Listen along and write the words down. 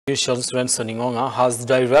Renson Ingonga has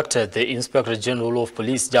directed the Inspector General of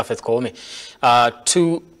Police, Japhet Koome,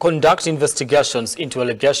 to conduct investigations into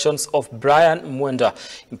allegations of Brian Mwenda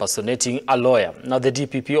impersonating a lawyer. Now, the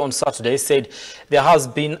DPP on Saturday said there has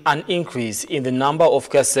been an increase in the number of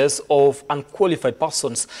cases of unqualified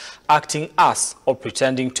persons acting as or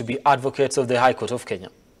pretending to be advocates of the High Court of Kenya.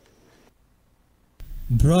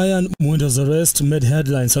 Brian Mwenda's arrest made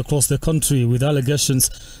headlines across the country with allegations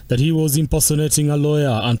that he was impersonating a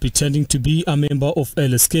lawyer and pretending to be a member of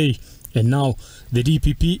LSK. And now, the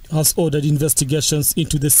DPP has ordered investigations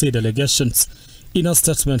into the said allegations. In a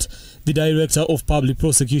statement, the Director of Public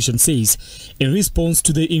Prosecutions says, in response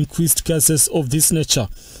to the increased cases of this nature,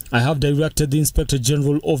 I have directed the Inspector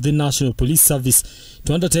General of the National Police Service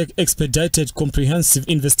to undertake expedited comprehensive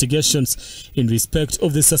investigations in respect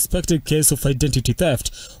of the suspected case of identity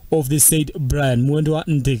theft of the said Brian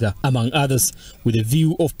Mwenda, among others, with a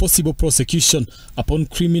view of possible prosecution upon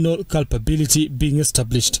criminal culpability being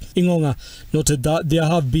established. Ingonga noted that there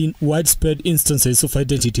have been widespread instances of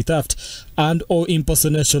identity theft and or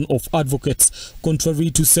impersonation of advocates, contrary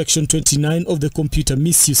to Section 29 of the Computer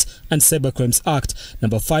Misuse and Cybercrimes Act,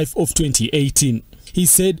 number 5 of 2018. He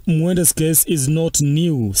said Mwenda's case is not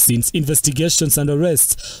new since investigations and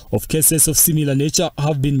arrests of cases of similar nature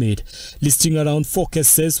have been made, listing around 4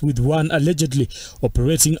 cases, with one allegedly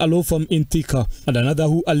operating a law firm in Thika and another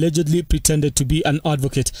who allegedly pretended to be an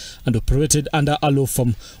advocate and operated under a law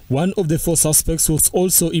firm. One of the 4 suspects was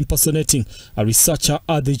also impersonating a researcher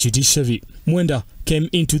at the judiciary. Mwenda came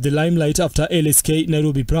into the limelight after LSK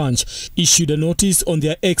Nairobi branch issued a notice on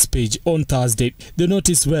their X page on Thursday. The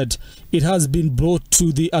notice read, "It has been brought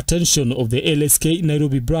to the attention of the LSK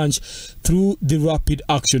Nairobi branch through the Rapid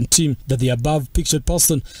Action Team that the above pictured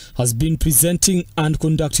person has been presenting and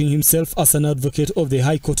conducting himself as an advocate of the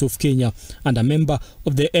High Court of Kenya and a member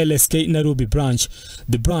of the LSK Nairobi branch.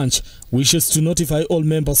 The branch wishes to notify all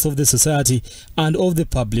members of the society and of the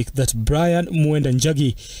public that Brian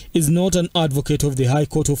Mwenda is not an advocate of the High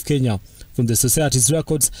Court of Kenya. From the society's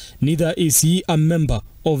records, neither is he a member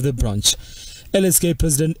of the branch." LSK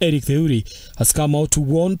President Eric Theuri has come out to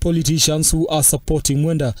warn politicians who are supporting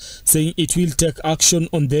Mwenda, saying it will take action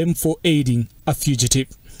on them for aiding a fugitive.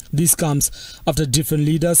 This comes after different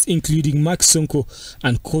leaders, including Mike Sonko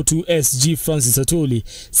and Kotu SG Francis Atoli,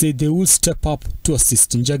 said they will step up to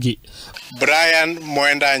assist Njagi. Brian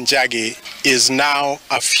Mwenda Njagi is now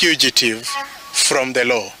a fugitive from the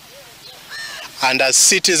law. And as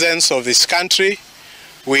citizens of this country,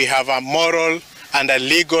 we have a moral and a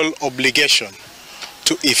legal obligation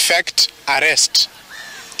to effect arrest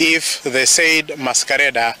if the said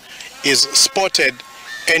masquerader is spotted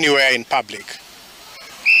anywhere in public.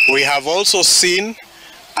 We have also seen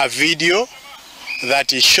a video that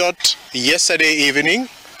he shot yesterday evening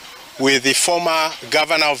with the former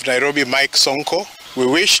governor of Nairobi, Mike Sonko. We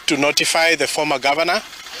wish to notify the former governor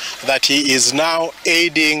that he is now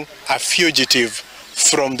aiding a fugitive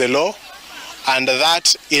from the law, and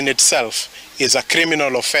that in itself is a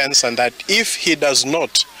criminal offense, and that if he does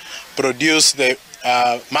not produce the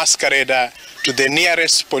masquerader to the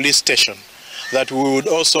nearest police station, that we would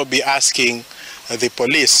also be asking the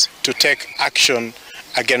police to take action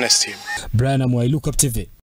against him. Brian Amwai, Look Up TV.